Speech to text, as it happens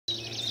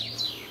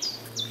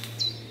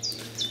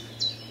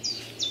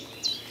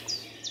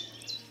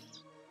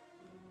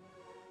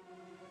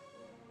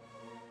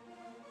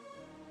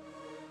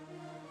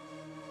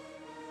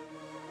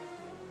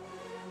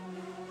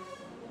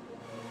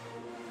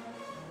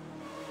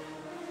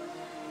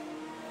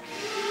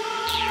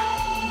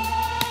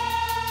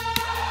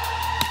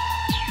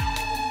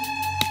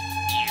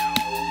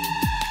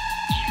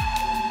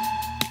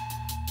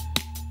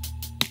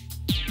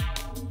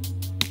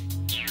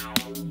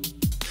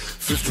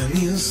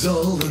15 years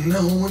old and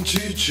no one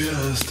to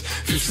trust.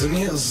 15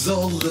 years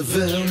old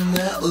living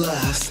at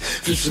last.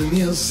 15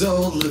 years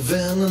old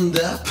living in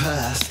the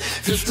past.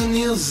 15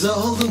 years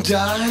old and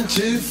dying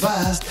too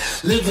fast.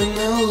 Living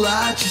a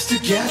lie just to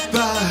get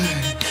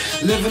by.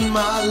 Living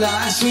my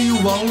life so you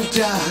won't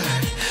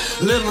die.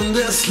 Living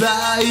this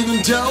lie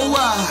even though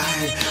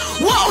I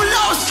won't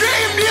know,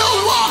 scream, you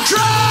won't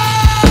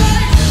cry.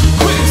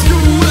 Quit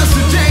school, that's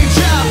a day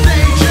job,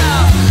 day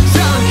job.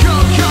 Selling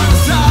coke on the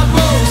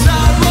sidewalk,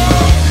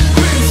 sidewalk.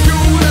 Quit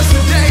school, that's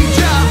a day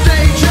job,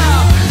 day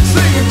job.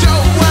 Slinging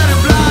dope when I'm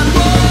blind,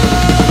 whoa.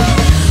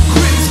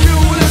 Quit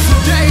school, that's a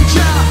day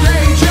job,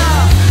 day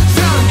job.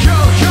 Selling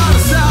coke on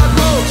the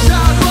sidewalk,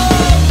 sidewalk.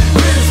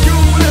 Quit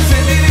school, that's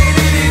a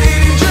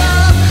itty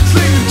job.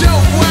 Slinging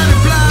dope when I'm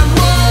blind,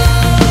 whoa.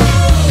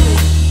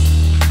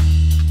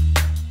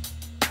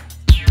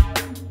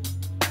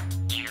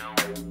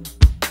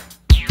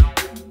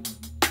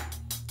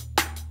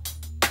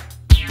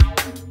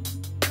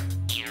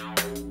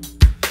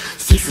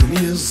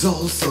 16 years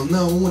old, so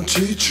no one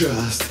to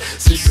trust.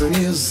 16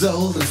 years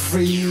old and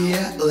free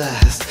at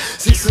last.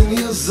 16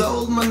 years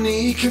old,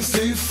 money comes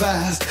too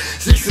fast.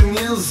 16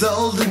 years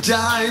old and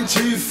dying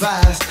too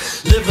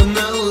fast. Living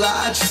a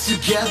lie just to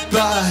get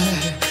by.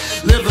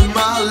 Living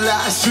my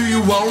life so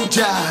you won't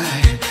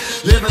die.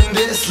 Living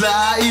this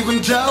lie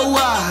even though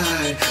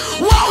I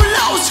won't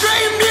know,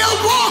 scream, you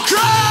won't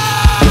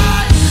cry.